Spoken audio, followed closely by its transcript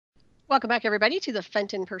Welcome back, everybody, to the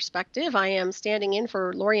Fenton Perspective. I am standing in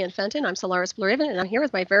for Lori and Fenton. I'm Solaris BlueRaven, and I'm here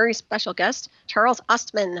with my very special guest, Charles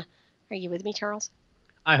Ostman. Are you with me, Charles?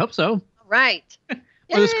 I hope so. All right.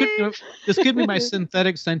 Well, this could be my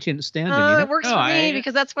synthetic sentient stand-in. It works for me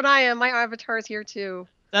because that's what I am. My avatar is here, too.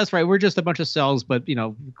 That's right. We're just a bunch of cells, but,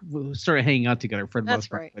 we're sort of hanging out together for the most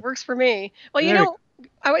part. That's right. Works for me. Well,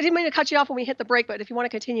 I didn't mean to cut you off when we hit the break, but if you want to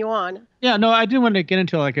continue on. Yeah, no, I do want to get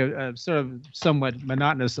into like a sort of somewhat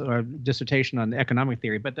monotonous dissertation on economic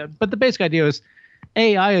theory, but the basic idea is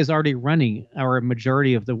AI is already running our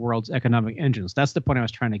majority of the world's economic engines. That's the point I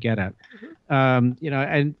was trying to get at. Mm-hmm.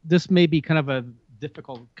 And this may be kind of a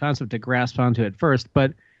difficult concept to grasp onto at first,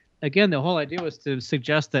 but again, the whole idea was to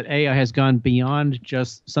suggest that AI has gone beyond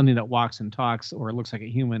just something that walks and talks or looks like a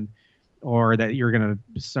human, or that you're going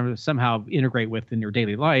to somehow integrate with in your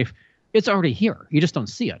daily life. It's already here. You just don't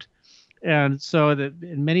see it. And so that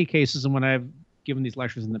in many cases, and when I've given these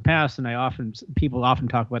lectures in the past, and people often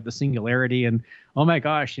talk about the singularity and, oh my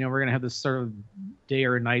gosh, we're going to have this sort of day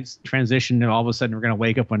or night transition, and all of a sudden we're going to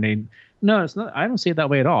wake up one day. No, it's not. I don't see it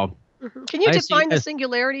that way at all. Mm-hmm. Can you define the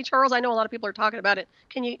singularity, Charles? I know a lot of people are talking about it.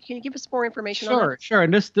 Can you give us more information on that? Sure.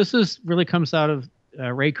 And this really comes out of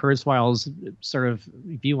Ray Kurzweil's sort of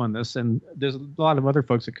view on this, and there's a lot of other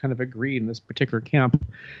folks that kind of agree in this particular camp.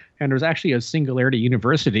 And there's actually a Singularity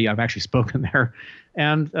University. I've actually spoken there.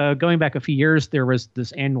 And going back a few years, there was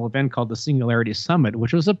this annual event called the Singularity Summit,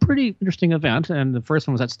 which was a pretty interesting event. And the first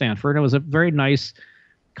one was at Stanford. It was a very nice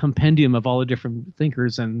compendium of all the different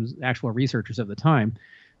thinkers and actual researchers of the time.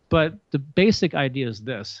 But the basic idea is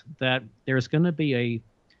this, that there's going to be a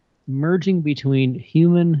merging between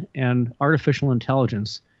human and artificial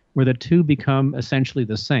intelligence where the two become essentially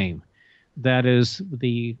the same. That is,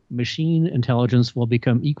 the machine intelligence will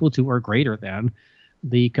become equal to or greater than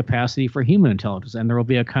the capacity for human intelligence. And there will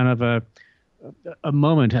be a kind of a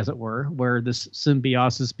moment, as it were, where this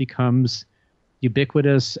symbiosis becomes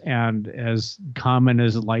ubiquitous and as common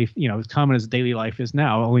as life, as common as daily life is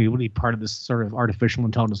now, only will be part of this sort of artificial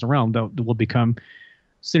intelligence realm that will become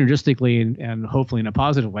synergistically and hopefully in a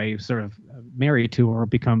positive way sort of married to or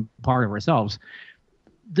become part of ourselves.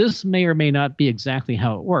 This may or may not be exactly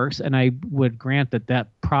how it works, and I would grant that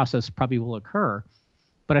process probably will occur.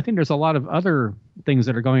 But I think there's a lot of other things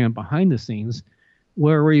that are going on behind the scenes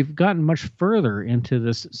where we've gotten much further into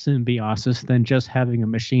this symbiosis than just having a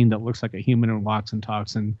machine that looks like a human and walks and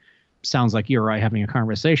talks and sounds like you or I having a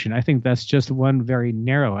conversation. I think that's just one very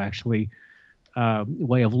narrow, actually,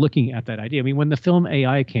 way of looking at that idea. I mean, when the film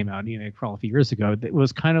AI came out, a few years ago, it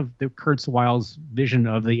was kind of the Kurzweil's vision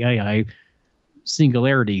of the AI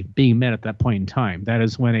singularity being met at that point in time. That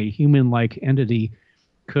is when a human-like entity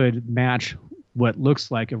could match what looks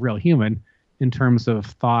like a real human in terms of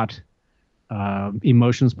thought,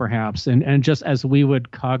 emotions, perhaps, and just as we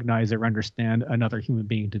would cognize or understand another human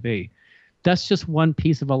being to be. That's just one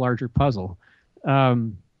piece of a larger puzzle.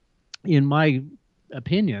 In my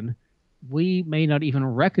opinion, we may not even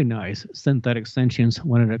recognize synthetic sentience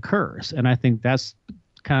when it occurs. And I think that's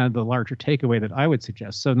kind of the larger takeaway that I would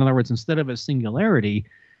suggest. So in other words, instead of a singularity,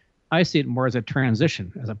 I see it more as a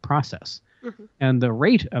transition, as a process. Mm-hmm. And the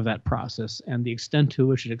rate of that process and the extent to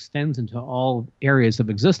which it extends into all areas of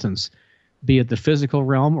existence, be it the physical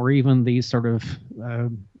realm or even the sort of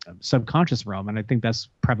subconscious realm. And I think that's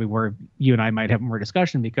probably where you and I might have more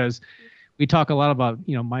discussion, because we talk a lot about,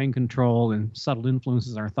 mind control and subtle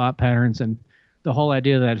influences on our thought patterns, and the whole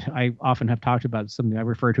idea that I often have talked about, something I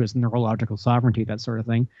refer to as neurological sovereignty, that sort of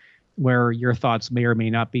thing, where your thoughts may or may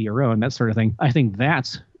not be your own, that sort of thing. I think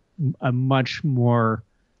that's a much more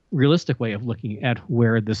realistic way of looking at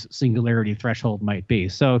where this singularity threshold might be.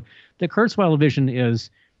 So the Kurzweil vision is,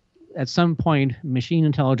 at some point, machine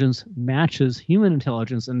intelligence matches human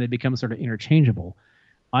intelligence and they become sort of interchangeable.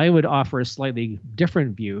 I would offer a slightly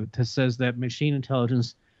different view that says that machine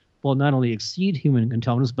intelligence will not only exceed human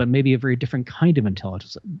intelligence, but maybe a very different kind of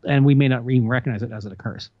intelligence. And we may not even recognize it as it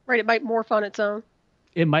occurs. Right. It might morph on its own.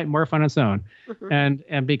 It might morph on its own. Mm-hmm.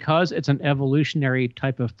 And because it's an evolutionary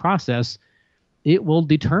type of process, it will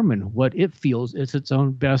determine what it feels is its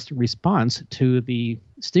own best response to the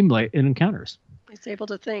stimuli it encounters. It's able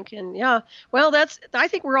to think. And well, I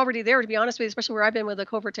think we're already there, to be honest with you, especially where I've been with the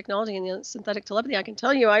covert technology and the synthetic telepathy. I can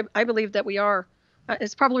tell you, I believe that we are.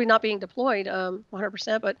 It's probably not being deployed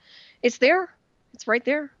 100%, but it's there. It's right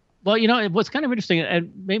there. Well, what's kind of interesting,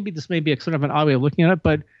 and maybe this may be a sort of an odd way of looking at it,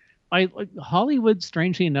 but Hollywood,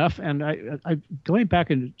 strangely enough, and I going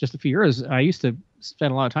back in just a few years, I used to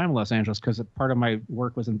spend a lot of time in Los Angeles because part of my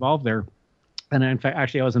work was involved there. And in fact,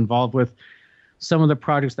 actually, I was involved with some of the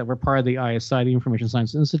projects that were part of the ISI, the Information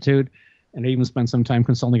Science Institute, And I even spent some time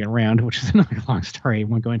consulting at Rand, which is another long story. I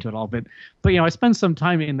won't go into it all, but I spent some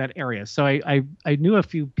time in that area. So I knew a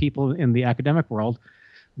few people in the academic world,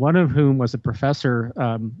 one of whom was a professor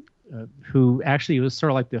who actually was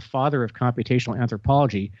sort of like the father of computational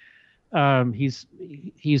anthropology.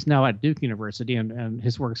 He's now at Duke University, and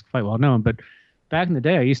his work's quite well known. But back in the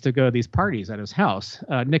day, I used to go to these parties at his house.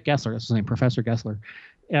 Nick Gessler, that's his name, Professor Gessler,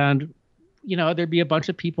 and there'd be a bunch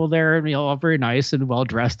of people there, all very nice and well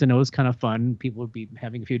dressed, and it was kind of fun. People would be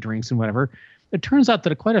having a few drinks and whatever. It turns out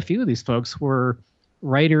that quite a few of these folks were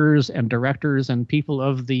writers and directors and people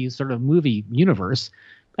of the sort of movie universe.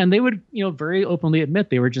 And they would, very openly admit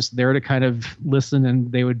they were just there to kind of listen,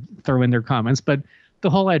 and they would throw in their comments. But the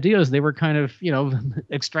whole idea is they were kind of,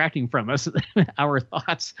 extracting from us our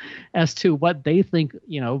thoughts as to what they think,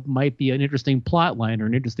 might be an interesting plot line or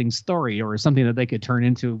an interesting story or something that they could turn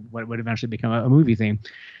into what would eventually become a movie theme.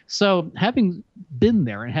 So having been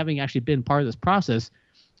there and having actually been part of this process,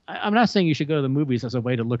 I'm not saying you should go to the movies as a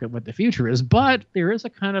way to look at what the future is, but there is a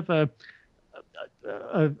kind of a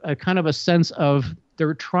sense of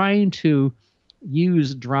they're trying to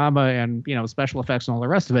use drama and, special effects and all the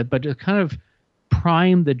rest of it, but to kind of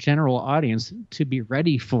prime the general audience to be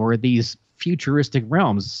ready for these futuristic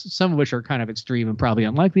realms, some of which are kind of extreme and probably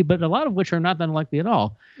unlikely, but a lot of which are not that unlikely at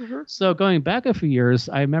all. Mm-hmm. So going back a few years,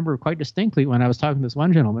 I remember quite distinctly when I was talking to this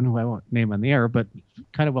one gentleman, who I won't name on the air, but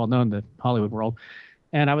kind of well known in the Hollywood world.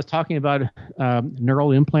 And I was talking about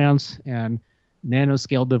neural implants and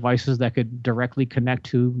nanoscale devices that could directly connect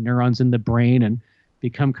to neurons in the brain and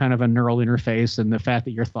become kind of a neural interface, and the fact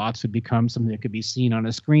that your thoughts would become something that could be seen on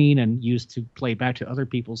a screen and used to play back to other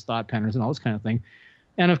people's thought patterns and all this kind of thing.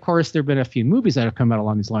 And of course, there have been a few movies that have come out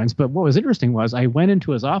along these lines. But what was interesting was I went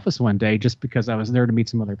into his office one day just because I was there to meet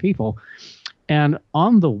some other people. And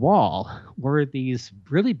on the wall were these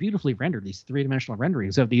really beautifully rendered, these three-dimensional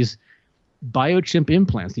renderings of these biochip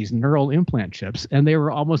implants, these neural implant chips. And they were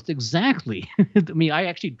almost exactly, I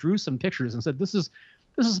actually drew some pictures and said, this is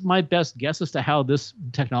my best guess as to how this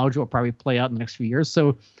technology will probably play out in the next few years.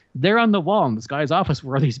 So there on the wall in this guy's office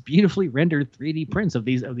were these beautifully rendered 3D prints of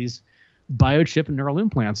these biochip and neural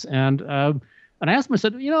implants. And I asked him, I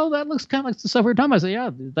said, that looks kind of like the stuff we're talking about. I said, yeah,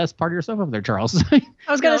 that's part of your stuff over there, Charles. I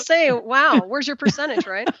was going to say, wow, where's your percentage,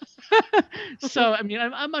 right? So,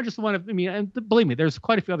 I'm not just one of, and believe me, there's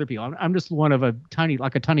quite a few other people. I'm just one of a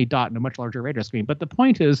tiny dot in a much larger radar screen. But the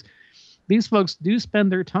point is, these folks do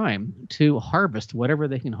spend their time to harvest whatever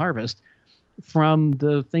they can harvest from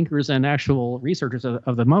the thinkers and actual researchers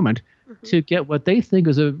of the moment, mm-hmm. to get what they think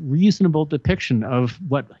is a reasonable depiction of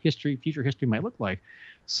what future history might look like.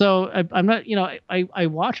 So I'm not, I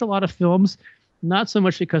watch a lot of films, not so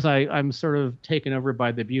much because I'm sort of taken over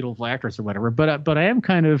by the beautiful actress or whatever, but I am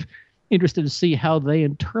kind of interested to see how they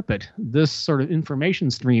interpret this sort of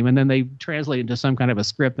information stream, and then they translate into some kind of a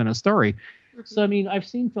script and a story. So, I've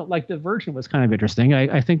seen like Divergent was kind of interesting.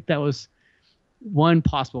 I think that was one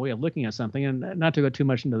possible way of looking at something. And not to go too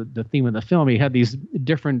much into the theme of the film, you had these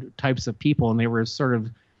different types of people, and they were sort of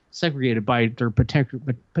segregated by their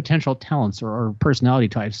potential talents or personality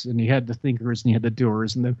types. And you had the thinkers, and you had the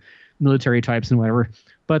doers, and the military types and whatever.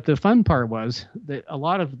 But the fun part was that a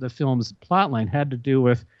lot of the film's plotline had to do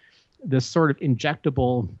with this sort of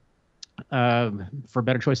injectable, for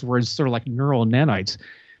better choice of words, sort of like neural nanites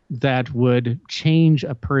that would change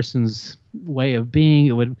a person's way of being.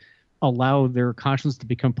 It would allow their conscience to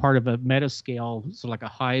become part of a metascale, sort of like a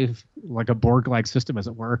hive, like a Borg-like system, as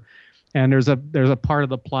it were. And there's a part of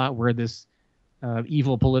the plot where this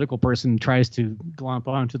evil political person tries to glomp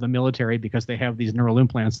onto the military because they have these neural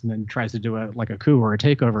implants, and then tries to do a coup or a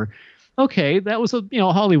takeover. Okay, that was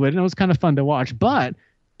Hollywood, and it was kind of fun to watch. But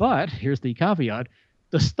here's the caveat: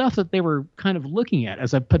 the stuff that they were kind of looking at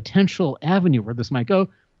as a potential avenue where this might go,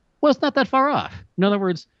 well, it's not that far off. In other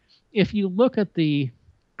words, if you look at the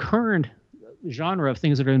current genre of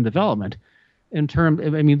things that are in development,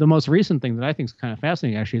 the most recent thing that I think is kind of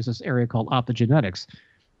fascinating actually is this area called optogenetics,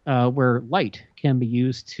 where light can be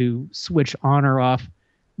used to switch on or off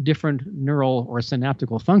different neural or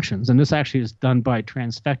synaptical functions. And this actually is done by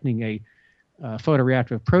transfecting a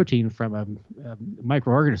photoreactive protein from a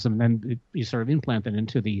microorganism, and then you sort of implant it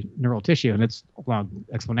into the neural tissue. And it's a long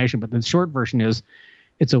explanation, but the short version is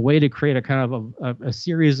it's a way to create a kind of a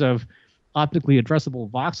series of optically addressable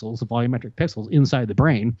voxels, volumetric pixels inside the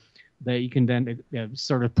brain that you can then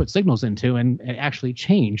sort of put signals into and actually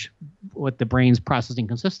change what the brain's processing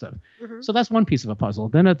consists of. Mm-hmm. So that's one piece of a puzzle.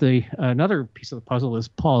 Then another piece of the puzzle is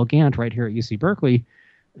Paul Gant right here at UC Berkeley,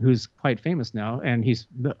 who's quite famous now, and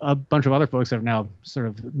a bunch of other folks have now sort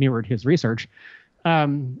of mirrored his research.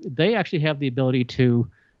 They actually have the ability to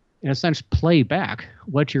in a sense, play back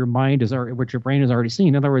what your brain has already seen.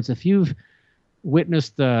 In other words, if you've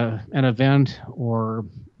witnessed an event or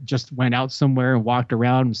just went out somewhere and walked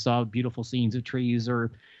around and saw beautiful scenes of trees,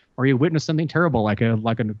 or you witnessed something terrible like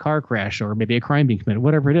a car crash or maybe a crime being committed,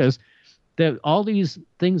 whatever it is, that all these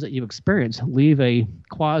things that you experience leave a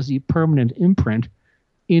quasi-permanent imprint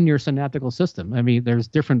in your synaptical system. I mean, there's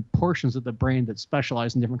different portions of the brain that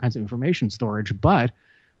specialize in different kinds of information storage, but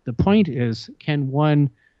the point is, can one,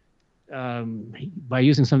 by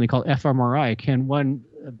using something called fMRI, can one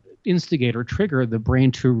instigate or trigger the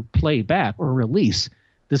brain to play back or release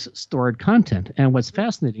this stored content? And what's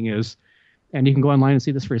fascinating is, and you can go online and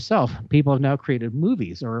see this for yourself, people have now created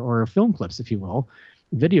movies or film clips, if you will,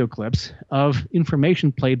 video clips of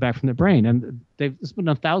information played back from the brain. And it's been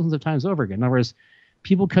done thousands of times over again. In other words,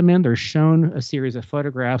 people come in, they're shown a series of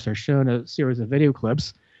photographs or shown a series of video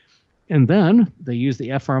clips, and then they use the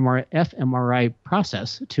fMRI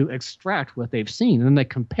process to extract what they've seen, and then they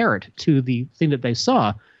compare it to the thing that they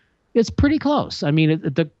saw. It's pretty close. I mean,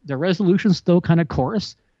 the resolution's still kind of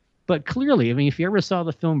coarse, but clearly, I mean, if you ever saw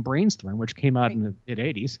the film Brainstorm, which came out in the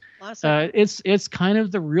mid-'80s, it's kind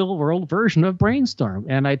of the real-world version of Brainstorm.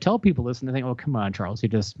 And I tell people this, and they think, "Oh, come on, Charles, you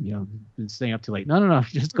just been staying up too late." No.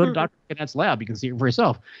 Just go to Dr. Kennett's lab. You can see it for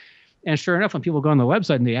yourself. And sure enough, when people go on the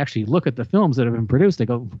website and they actually look at the films that have been produced, they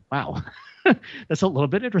go, "Wow, that's a little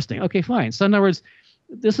bit interesting." Okay, fine. So in other words,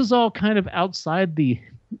 this is all kind of outside the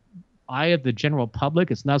eye of the general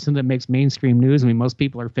public. It's not something that makes mainstream news. I mean, most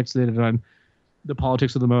people are fixated on the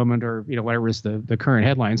politics of the moment, or whatever is the current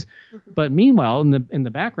headlines. But meanwhile, in the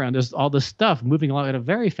background, there's all this stuff moving along at a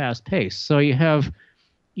very fast pace. So you have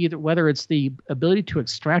either, whether it's the ability to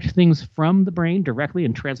extract things from the brain directly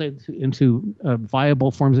and translate it into viable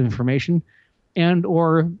forms of information, and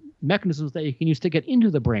or mechanisms that you can use to get into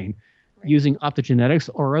the brain using optogenetics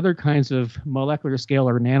or other kinds of molecular scale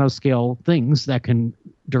or nanoscale things that can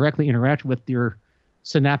directly interact with your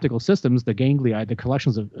synaptical systems, the ganglia, the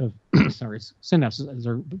collections of synapses as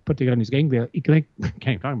are put together in these ganglia,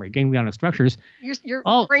 ganglionic structures. Your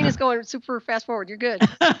brain is going super fast forward. You're good.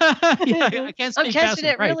 I can't speak I'm catching fast,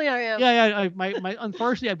 it. right. Really, I am. Yeah. My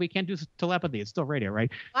unfortunately, we can't do telepathy. It's still radio, right?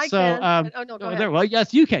 I can. Oh no, go ahead. Well,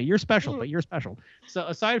 yes, you can. You're special, but you're special. So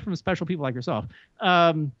aside from special people like yourself,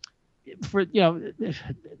 if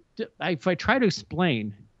I try to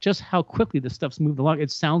explain just how quickly this stuff's moved along, it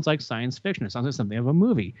sounds like science fiction. It sounds like something of a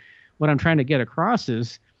movie. What I'm trying to get across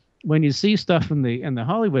is, when you see stuff in the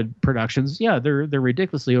Hollywood productions, they're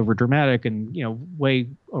ridiculously over dramatic and way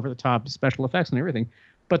over the top special effects and everything,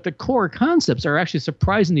 but the core concepts are actually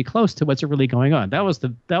surprisingly close to what's really going on. That was the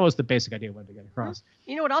basic idea I wanted to get across.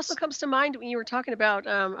 What also comes to mind when you were talking about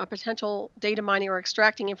a potential data mining or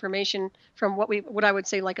extracting information from what I would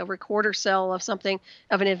say like a recorder cell of something,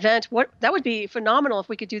 of an event. That would be phenomenal if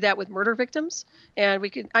we could do that with murder victims. And we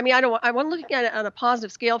could, I want looking at it on a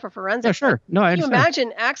positive scale for forensics. Yeah, sure. No, I understand. Can you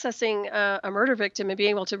imagine accessing a murder victim and being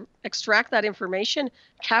able to extract that information,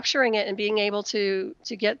 capturing it, and being able to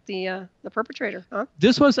get the perpetrator? Huh?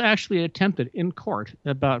 This was actually attempted in court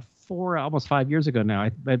about almost 5 years ago now.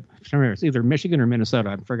 I remember it's either Michigan or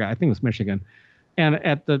Minnesota. I forgot. I think it was Michigan. And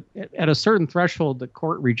at a certain threshold, the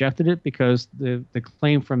court rejected it because the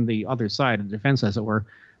claim from the other side, the defense, as it were,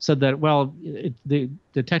 said that, well, the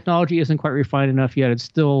technology isn't quite refined enough yet. It's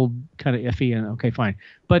still kind of iffy, and okay, fine.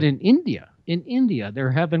 But in India, there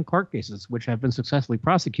have been court cases which have been successfully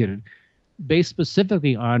prosecuted based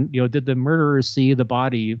specifically on, did the murderers see the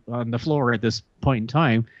body on the floor at this point in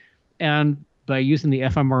time? And by using the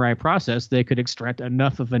fMRI process, they could extract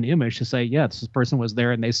enough of an image to say, yes, this person was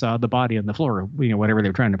there and they saw the body on the floor, whatever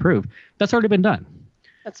they're trying to prove. That's already been done.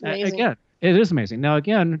 That's amazing. Again, it is amazing. Now,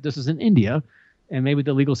 again, this is in India, and maybe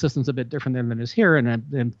the legal system's a bit different than it is here.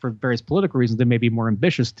 And for various political reasons, they may be more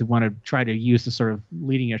ambitious to want to try to use this sort of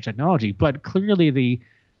leading edge technology. But clearly the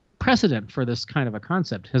precedent for this kind of a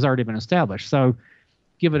concept has already been established. So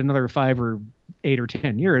give it another 5 or 8 or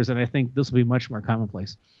 10 years, and I think this will be much more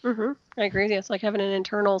commonplace. Mm-hmm. I agree with you. It's like having an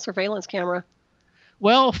internal surveillance camera.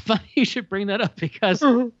 Well, funny you should bring that up, because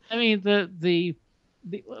I mean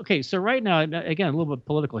okay, so right now, again, a little bit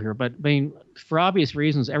political here, but I mean, for obvious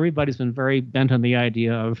reasons, everybody's been very bent on the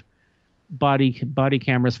idea of body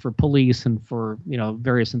cameras for police and for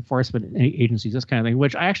various enforcement agencies, this kind of thing,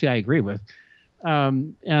 which I agree with.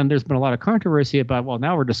 And there's been a lot of controversy about, well,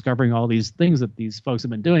 now we're discovering all these things that these folks have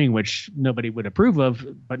been doing, which nobody would approve of,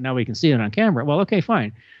 but now we can see it on camera. Well, okay,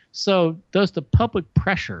 fine. So does the public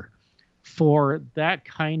pressure for that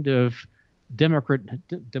kind of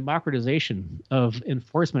democratization of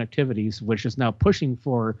enforcement activities, which is now pushing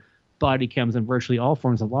for body cams in virtually all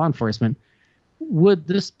forms of law enforcement, would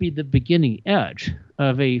this be the beginning edge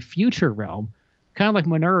of a future realm, kind of like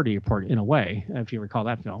Minority Report in a way, if you recall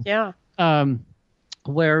that film? Yeah.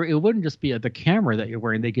 Where it wouldn't just be the camera that you're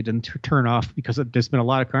wearing, they could turn off, because there's been a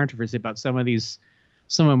lot of controversy about some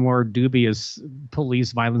of more dubious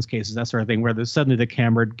police violence cases, that sort of thing, where suddenly the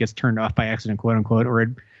camera gets turned off by accident, quote unquote,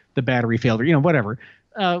 or the battery failed, or whatever.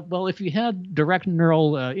 Well, if you had direct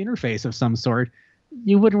neural interface of some sort,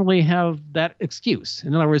 you wouldn't really have that excuse.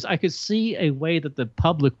 In other words, I could see a way that the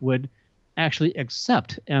public would actually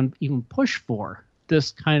accept and even push for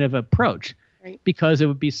this kind of approach, right, because it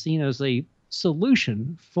would be seen as a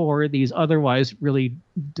solution for these otherwise really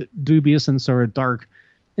dubious and sort of dark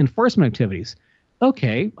enforcement activities.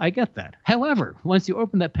 Okay, I get that. However, once you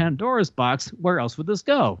open that Pandora's box, where else would this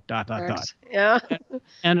go? ... Yeah.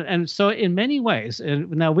 And so in many ways,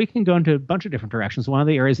 and now we can go into a bunch of different directions. One of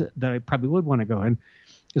the areas that I probably would want to go in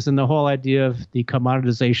is in the whole idea of the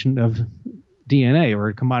commoditization of DNA,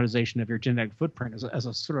 or commoditization of your genetic footprint as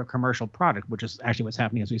a sort of commercial product, which is actually what's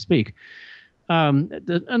happening as we speak.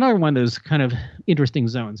 Another one of those kind of interesting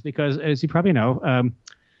zones, because as you probably know,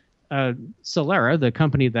 Solaris, the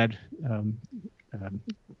company that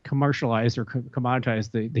commercialized or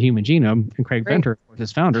commoditized the human genome, and Craig Venter,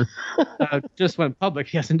 his founder, just went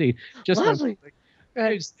public. Yes, indeed. Just went public.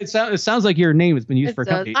 Right. It sounds like your name has been used for a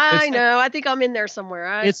company. I know. I think I'm in there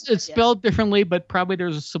somewhere. It's spelled differently, but probably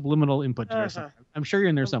there's a subliminal input to there. I'm sure you're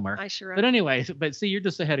in there somewhere. I sure am. But anyway, see, you're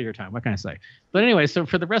just ahead of your time. What can I say? But anyway, so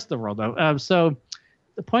for the rest of the world, though, so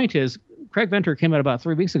the point is, Craig Venter came out about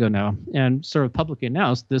 3 weeks ago now and sort of publicly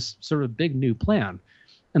announced this sort of big new plan.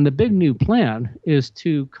 And the big new plan is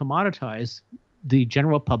to commoditize the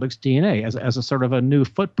general public's DNA as a sort of a new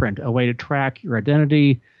footprint, a way to track your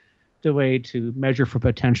identity, the way to measure for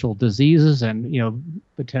potential diseases and,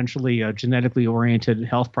 potentially genetically oriented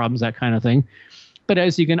health problems, that kind of thing. But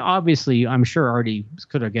as you can obviously, I'm sure, already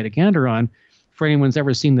could get a gander on, for anyone's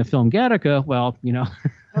ever seen the film Gattaca, well,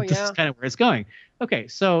 this is kind of where it's going. Okay,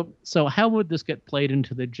 so how would this get played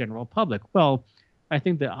into the general public? Well, I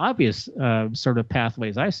think the obvious sort of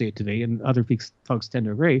pathways I see it to be, and other folks tend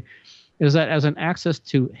to agree, is that as an access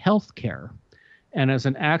to health care, and as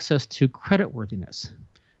an access to creditworthiness,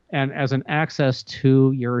 and as an access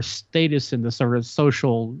to your status in the sort of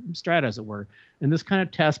social strata, as it were. And this kind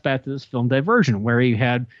of taps back to this film Divergent, where you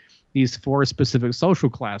had these 4 specific social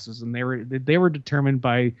classes, and they were determined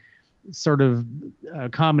by sort of a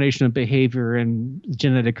combination of behavior and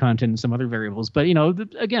genetic content and some other variables. But,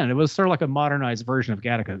 again, it was sort of like a modernized version of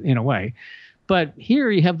Gattaca in a way. But here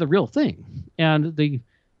you have the real thing. And the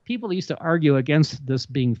people that used to argue against this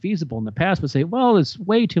being feasible in the past would say, well, it's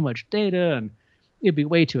way too much data, and it'd be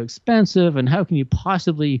way too expensive, and how can you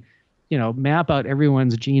possibly, map out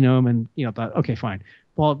everyone's genome? And, thought, okay, fine.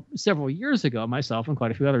 Well, several years ago, myself and quite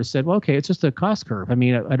a few others said, well, okay, it's just a cost curve. I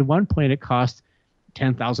mean, at one point, it cost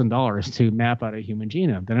 $10,000 to map out a human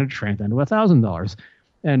genome. Then it shrank down to $1,000.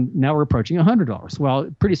 And now we're approaching $100. Well,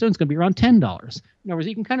 pretty soon it's going to be around $10. In other words,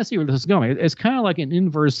 you can kind of see where this is going. It's kind of like an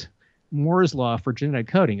inverse Moore's law for genetic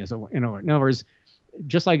coding. In other words,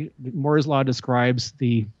 just like Moore's law describes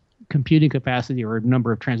the computing capacity or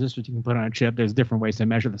number of transistors you can put on a chip, there's different ways to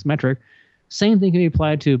measure this metric. Same thing can be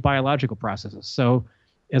applied to biological processes. So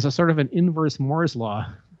as a sort of an inverse Moore's law,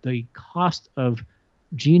 the cost of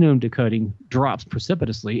genome decoding drops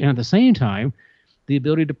precipitously. And at the same time, the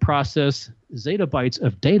ability to process zettabytes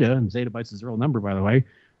of data, and zettabytes is a real number, by the way,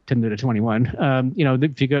 10 to the 21.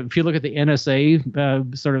 If you look at the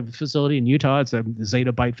NSA sort of facility in Utah, it's a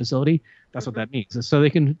zettabyte facility. That's what that means. So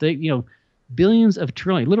they billions of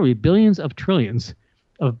trillions, literally billions of trillions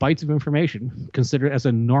of bytes of information considered as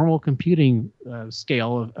a normal computing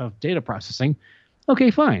scale of data processing.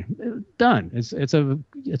 Okay, fine, done. It's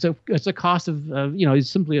a cost of it's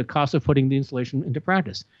simply a cost of putting the installation into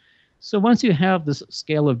practice. So once you have this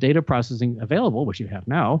scale of data processing available, which you have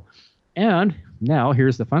now, and now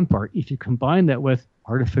here's the fun part: if you combine that with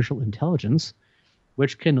artificial intelligence,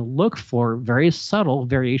 which can look for very subtle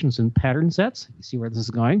variations in pattern sets. You see where this is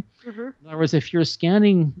going? Mm-hmm. In other words, if you're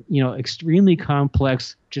scanning, extremely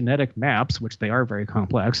complex genetic maps, which they are very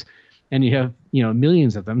complex, and you have,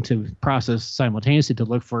 millions of them to process simultaneously to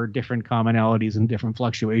look for different commonalities and different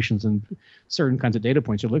fluctuations and certain kinds of data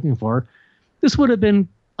points you're looking for, this would have been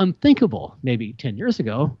unthinkable maybe 10 years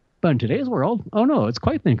ago. But in today's world, oh no, it's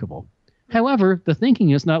quite thinkable. However, the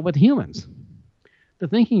thinking is not with humans. The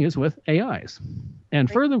thinking is with AIs. And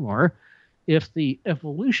furthermore, if the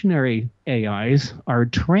evolutionary AIs are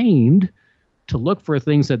trained to look for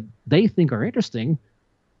things that they think are interesting,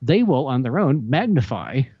 they will, on their own,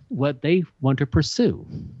 magnify what they want to pursue.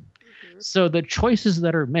 Mm-hmm. So the choices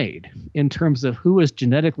that are made in terms of who is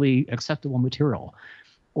genetically acceptable material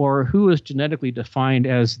or who is genetically defined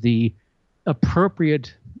as the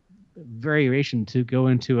appropriate variation to go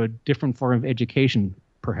into a different form of education,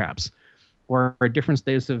 perhaps, or a different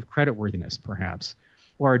status of creditworthiness, perhaps,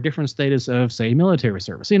 or a different status of, say, military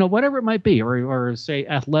service, whatever it might be, or say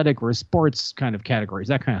athletic or sports kind of categories,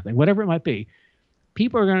 that kind of thing, whatever it might be.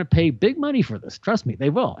 People are going to pay big money for this. Trust me, they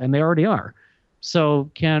will, and they already are. So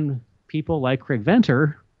can people like Craig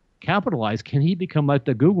Venter capitalize? Can he become like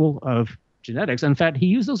the Google of genetics? In fact, he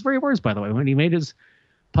used those very words, by the way, when he made his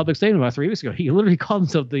public statement about 3 weeks ago. He literally called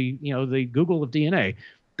himself the Google of DNA.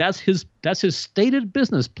 That's his stated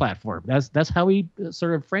business platform. That's how he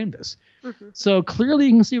sort of framed this. So clearly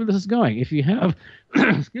you can see where this is going. If you have,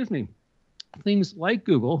 excuse me, things like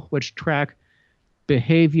Google, which track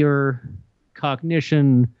behavior,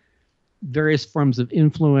 cognition, various forms of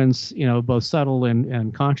influence, both subtle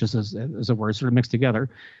and conscious, as a word, sort of mixed together.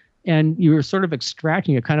 And you're sort of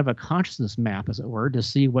extracting a kind of a consciousness map, as it were, to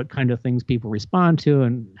see what kind of things people respond to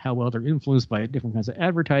and how well they're influenced by different kinds of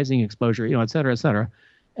advertising, exposure, et cetera, et cetera.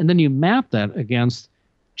 And then you map that against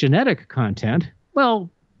genetic content.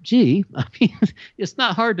 Well, gee, I mean, it's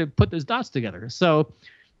not hard to put those dots together. So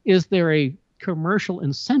is there a commercial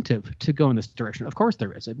incentive to go in this direction? Of course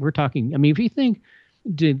there is. We're talking, if you think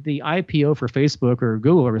the IPO for Facebook or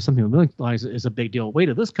Google or something is a big deal, wait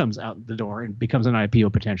till this comes out the door and becomes an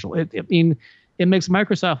IPO potential. It makes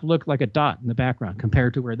Microsoft look like a dot in the background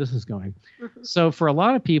compared to where this is going. So for a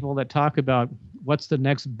lot of people that talk about what's the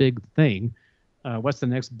next big thing, what's the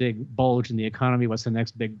next big bulge in the economy, what's the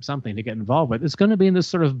next big something to get involved with, it's going to be in this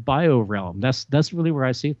sort of bio realm. That's really where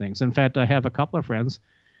I see things. In fact, I have a couple of friends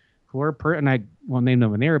who are, and I won't name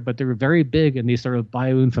them in there, but they're very big in the sort of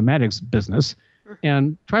bioinformatics business.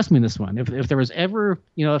 And trust me in this one, if there was ever,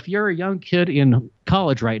 if you're a young kid in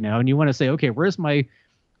college right now and you want to say, okay, where's my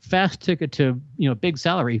fast ticket to, big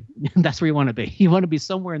salary, that's where you want to be. You want to be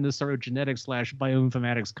somewhere in this sort of genetics /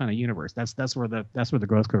 bioinformatics kind of universe. That's where the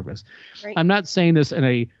growth curve is. Right. I'm not saying this in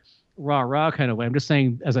a rah kind of way. I'm just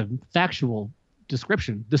saying as a factual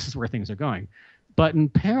description, this is where things are going. But in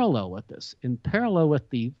parallel with this, in parallel with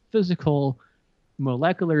the physical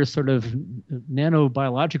molecular sort of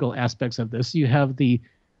nanobiological aspects of this, you have the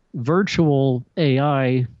virtual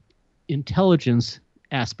AI intelligence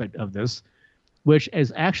aspect of this, which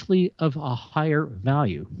is actually of a higher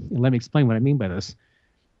value. And let me explain what I mean by this.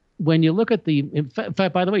 When you look at in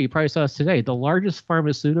fact, by the way, you probably saw this today, the largest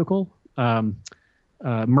pharmaceutical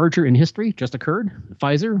merger in history just occurred.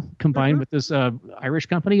 Pfizer combined with this Irish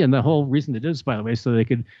company, and the whole reason they did this, by the way, so they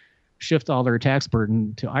could shift all their tax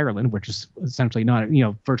burden to Ireland, which is essentially not,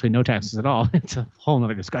 virtually no taxes at all. It's a whole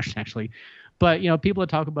other discussion, actually. But, people that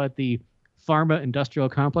talk about the pharma industrial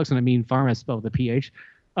complex, and I mean pharma spelled with a PH,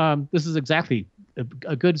 this is exactly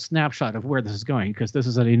a good snapshot of where this is going, because this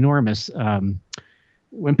is an enormous,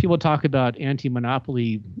 when people talk about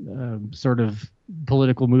anti-monopoly sort of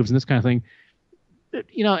political moves and this kind of thing,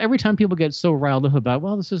 every time people get so riled up about,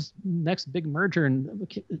 well, this is next big merger, and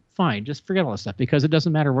okay, fine, just forget all this stuff, because it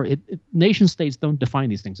doesn't matter where nation states don't define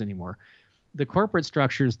these things anymore. The corporate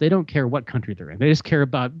structures, they don't care what country they're in. They just care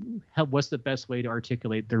about what's the best way to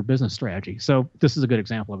articulate their business strategy. So this is a good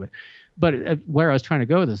example of it. But where I was trying to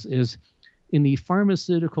go with this is in the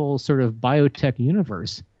pharmaceutical sort of biotech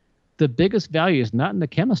universe, the biggest value is not in the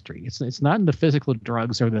chemistry. It's not in the physical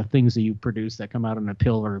drugs or the things that you produce that come out in a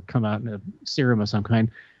pill or come out in a serum of some kind.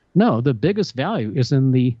 No, the biggest value is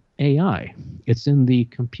in the AI. It's in the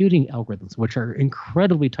computing algorithms, which are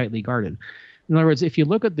incredibly tightly guarded. In other words, if you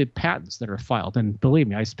look at the patents that are filed, and believe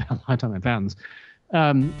me, I spent a lot of time on patents,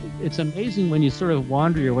 it's amazing when you sort of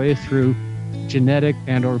wander your way through genetic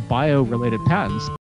and or bio-related patents.